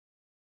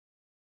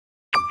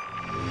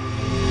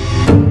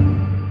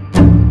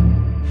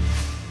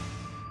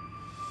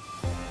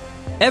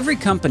Every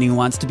company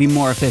wants to be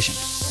more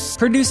efficient,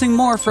 producing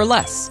more for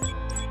less.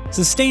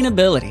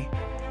 Sustainability.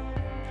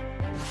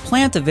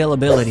 Plant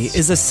availability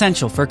is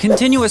essential for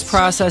continuous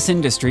process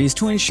industries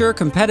to ensure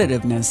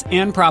competitiveness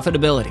and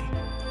profitability.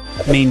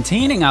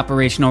 Maintaining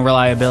operational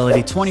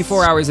reliability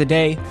 24 hours a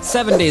day,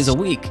 7 days a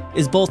week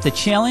is both a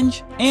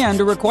challenge and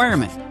a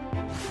requirement.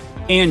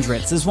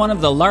 Andritz is one of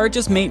the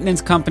largest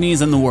maintenance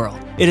companies in the world.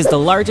 It is the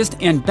largest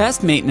and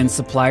best maintenance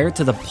supplier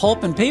to the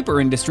pulp and paper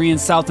industry in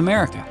South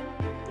America.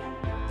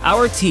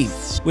 Our team,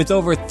 with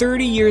over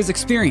 30 years'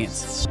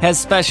 experience, has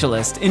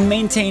specialists in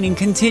maintaining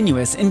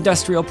continuous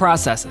industrial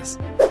processes.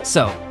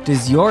 So,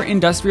 does your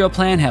industrial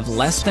plant have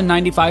less than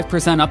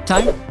 95%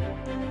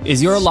 uptime?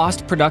 Is your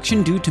lost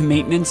production due to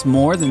maintenance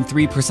more than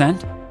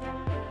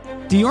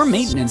 3%? Do your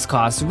maintenance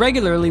costs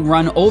regularly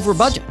run over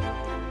budget?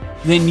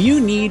 Then you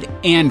need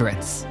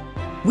Andritz.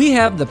 We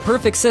have the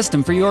perfect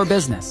system for your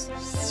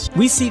business.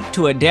 We seek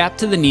to adapt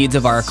to the needs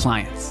of our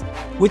clients,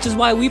 which is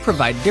why we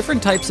provide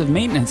different types of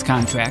maintenance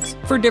contracts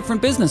for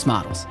different business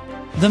models.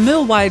 The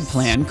mill-wide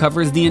plan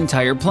covers the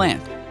entire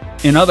plant.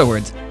 In other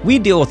words, we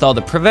deal with all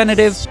the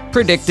preventative,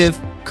 predictive,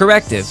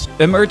 corrective,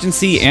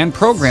 emergency, and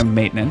program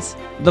maintenance,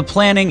 the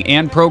planning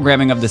and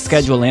programming of the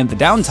schedule and the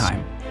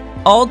downtime,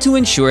 all to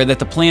ensure that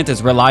the plant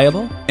is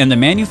reliable and the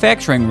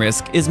manufacturing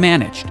risk is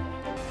managed.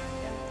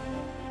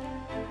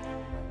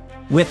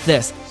 With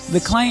this, the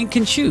client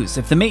can choose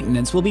if the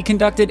maintenance will be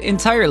conducted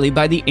entirely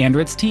by the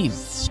Andritz team.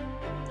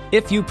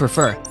 If you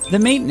prefer, the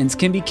maintenance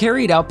can be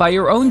carried out by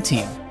your own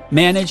team,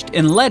 managed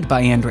and led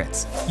by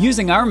Andritz,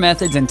 using our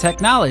methods and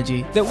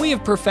technology that we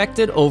have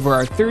perfected over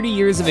our 30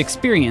 years of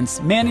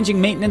experience managing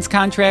maintenance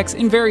contracts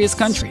in various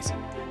countries,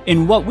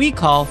 in what we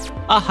call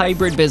a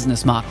hybrid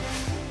business model.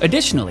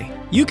 Additionally,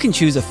 you can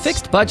choose a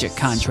fixed budget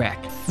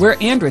contract, where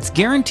Andritz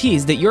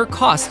guarantees that your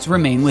costs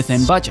remain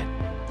within budget.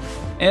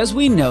 As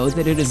we know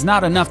that it is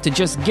not enough to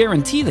just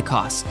guarantee the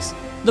costs,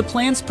 the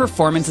plant's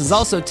performance is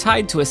also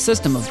tied to a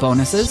system of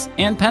bonuses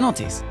and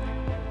penalties.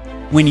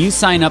 When you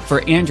sign up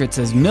for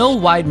Andritz's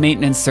mill-wide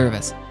maintenance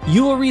service,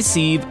 you will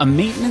receive a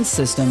maintenance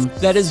system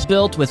that is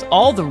built with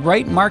all the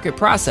right market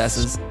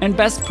processes and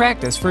best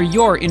practice for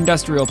your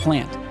industrial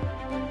plant.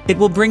 It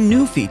will bring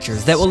new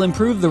features that will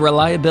improve the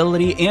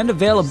reliability and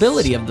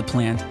availability of the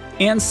plant,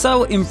 and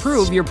so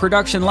improve your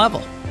production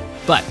level.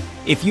 But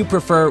if you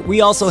prefer,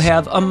 we also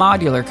have a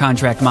modular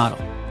contract model,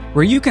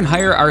 where you can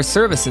hire our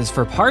services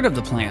for part of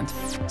the plant,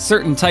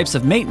 certain types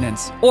of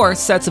maintenance, or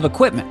sets of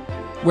equipment,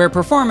 where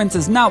performance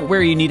is not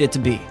where you need it to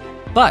be,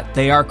 but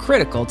they are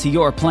critical to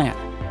your plant.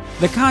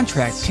 The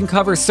contract can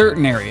cover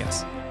certain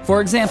areas. For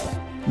example,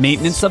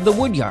 maintenance of the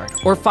woodyard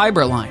or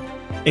fiber line.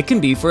 It can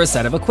be for a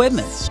set of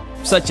equipment,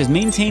 such as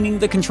maintaining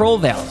the control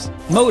valves,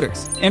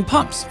 motors, and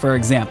pumps, for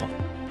example,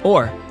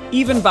 or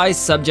even by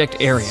subject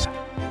area,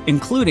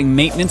 including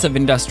maintenance of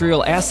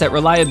industrial asset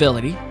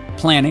reliability,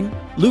 planning,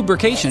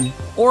 lubrication,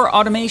 or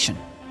automation.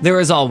 There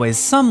is always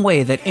some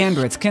way that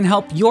Andritz can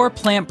help your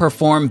plant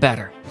perform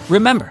better.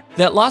 Remember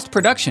that lost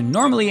production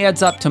normally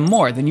adds up to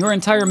more than your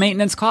entire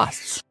maintenance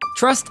costs.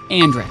 Trust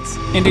Andritz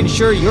and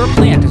ensure your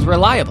plant is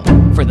reliable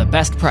for the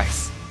best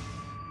price.